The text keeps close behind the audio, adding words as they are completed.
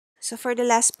So for the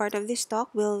last part of this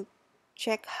talk, we'll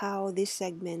check how these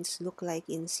segments look like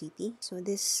in CT. So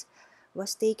this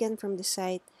was taken from the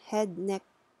site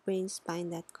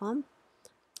headneckbrainspine.com.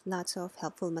 Lots of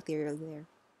helpful material there.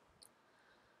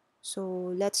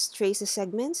 So let's trace the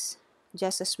segments,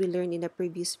 just as we learned in the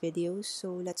previous videos.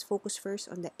 So let's focus first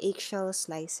on the eggshell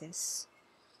slices.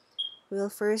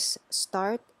 We'll first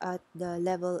start at the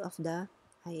level of the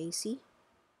IAC.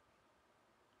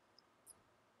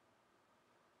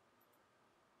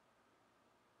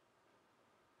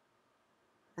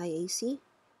 IAC.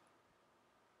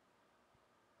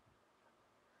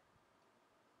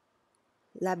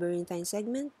 Labyrinthine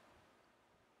segment.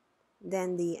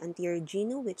 Then the anterior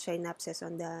genu with synapses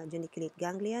on the geniculate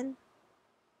ganglion.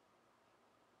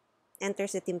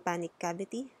 Enters the tympanic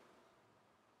cavity.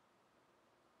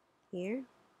 Here,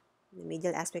 the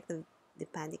medial aspect of the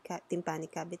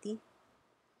tympanic cavity.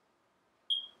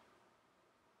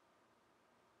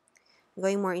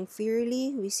 Going more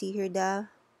inferiorly, we see here the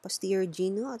posterior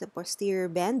genu or the posterior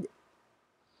band.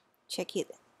 Check it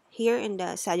here in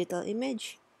the sagittal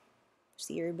image.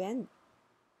 Posterior band.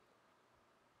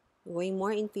 Going more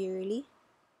inferiorly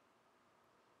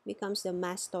becomes the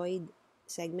mastoid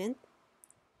segment,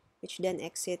 which then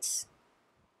exits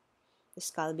the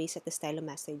skull base at the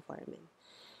stylomastoid foramen.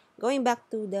 Going back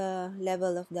to the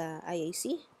level of the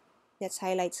IAC, let's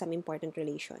highlight some important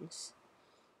relations.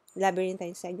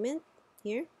 Labyrinthine segment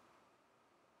here.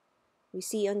 We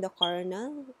see on the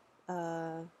coronal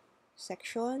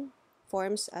section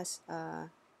forms as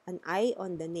an eye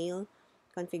on the nail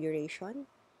configuration.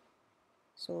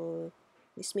 So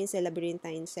this means the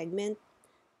labyrinthine segment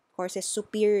courses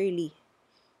superiorly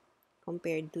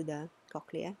compared to the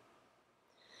cochlea.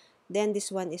 Then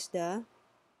this one is the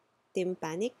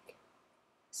tympanic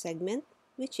segment,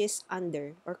 which is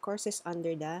under or courses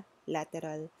under the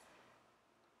lateral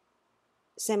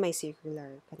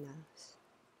semicircular canals.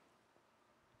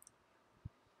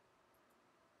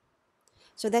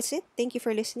 So that's it. Thank you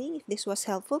for listening. If this was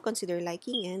helpful, consider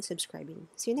liking and subscribing.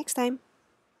 See you next time.